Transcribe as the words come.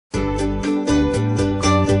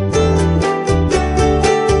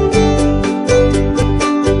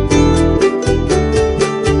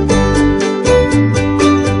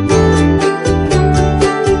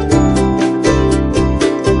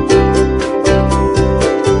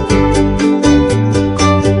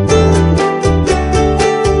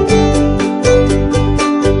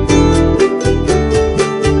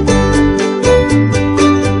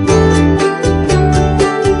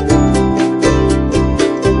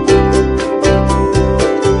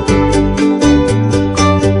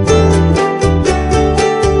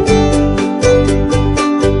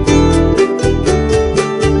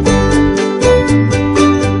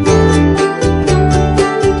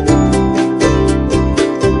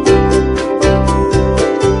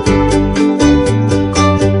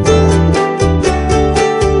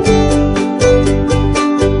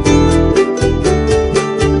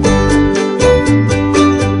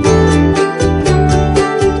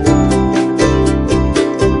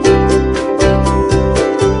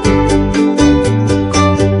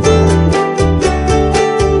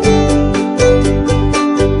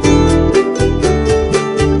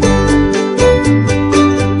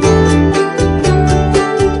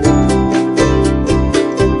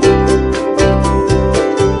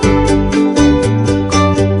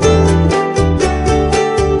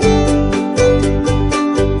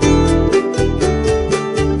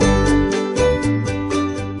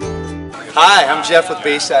Hi, I'm Jeff with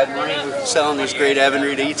Bayside Marine. We're selling these great Evan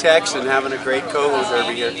Reed E-Techs and having a great Coho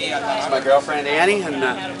derby here. It's my girlfriend Annie, and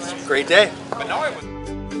it's a great day.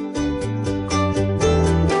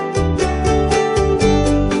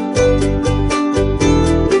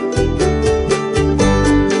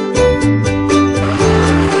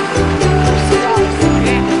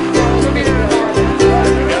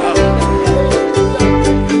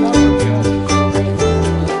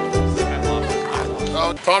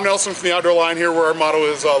 Tom Nelson from the Outdoor Line here, where our motto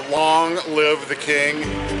is long live the king.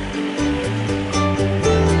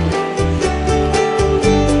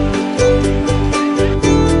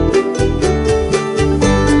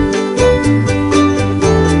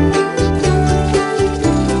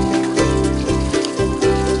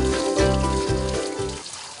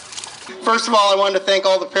 First of all, I wanted to thank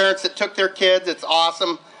all the parents that took their kids. It's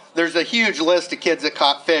awesome. There's a huge list of kids that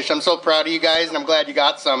caught fish. I'm so proud of you guys, and I'm glad you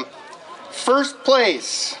got some. First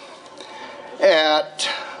place at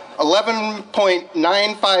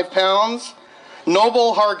 11.95 pounds,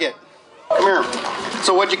 Noble Hargett. Come here.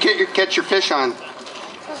 So what'd you catch your fish on?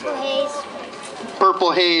 Purple haze.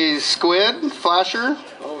 Purple haze squid, flasher?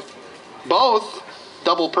 Both.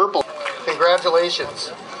 Double purple.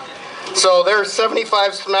 Congratulations. So there's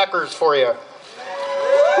 75 smackers for you.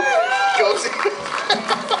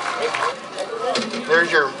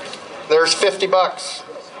 There's 50 bucks.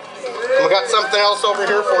 And we got something else over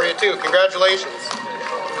here for you too. Congratulations.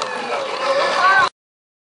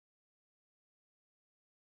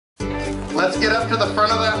 Let's get up to the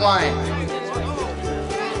front of that line.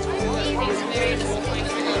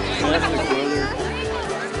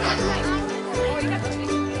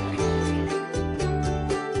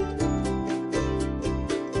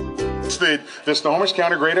 The Snohomish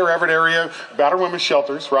County, Greater Everett area, battered women's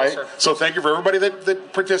shelters, right? Yes, so thank you for everybody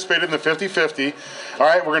that participated in the 50-50. All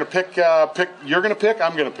right, we're going to pick, you're going to pick,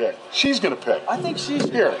 I'm going to pick. She's going to pick. I think she's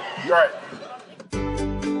here. All right.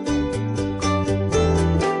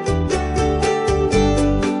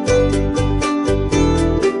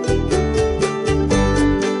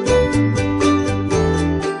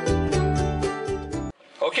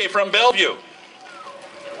 Okay, from Bellevue.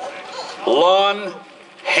 Lon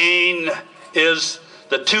Hain is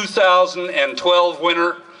the 2012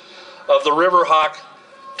 winner of the Riverhawk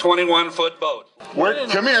 21-foot boat.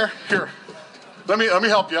 Come here. Here. Let me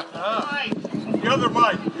help you. The other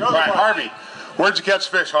Mike. Harvey. Where'd you catch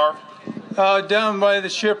fish, Harv? Down by the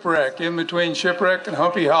shipwreck, in between shipwreck and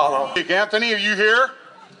Humpy Hollow. Anthony, are you here?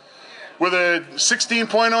 With a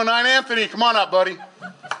 16.09, Anthony. Come on up, buddy.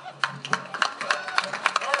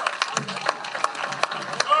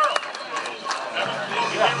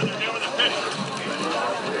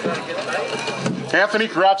 Anthony,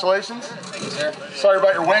 congratulations. Thank you, sir. Sorry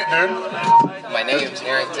about your weight, dude. My name's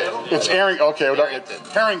Harrington. It's Harrington. Okay,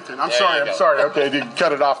 Harrington. I'm sorry. Okay, you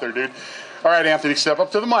cut it off there, dude. All right, Anthony, step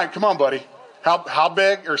up to the mic. Come on, buddy. How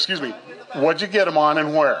big, or excuse me, what'd you get him on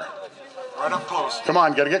and where? Right up close. Come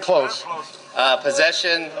on, gotta get close.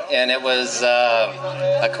 Possession, and it was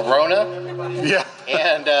a Corona. Yeah.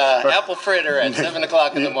 And apple fritter at 7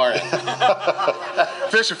 o'clock in the morning.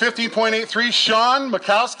 Fish of 15.83, Sean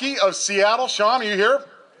Mikowski of Seattle. Sean, are you here?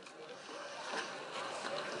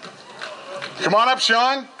 Come on up,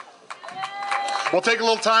 Sean. We'll take a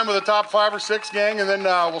little time with the top 5 or 6 gang, and then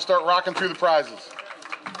we'll start rocking through the prizes.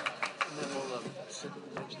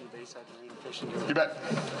 You bet.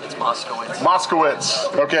 It's Moskowitz.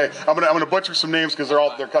 Moskowitz. Okay, I'm gonna butcher some names because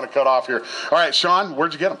they're kind of cut off here. All right, Sean,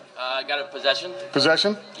 where'd you get them? I got a possession.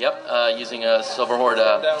 Possession? Yep, using a Silverhorn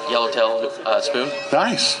yellowtail spoon.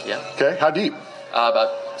 Nice. Yeah. Okay, how deep?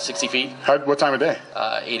 About 60 feet. What time of day?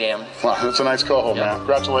 8 a.m. Wow, that's a nice coho, man.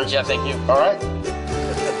 Congratulations. Yeah, thank you. All right.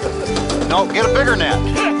 No, get a bigger net.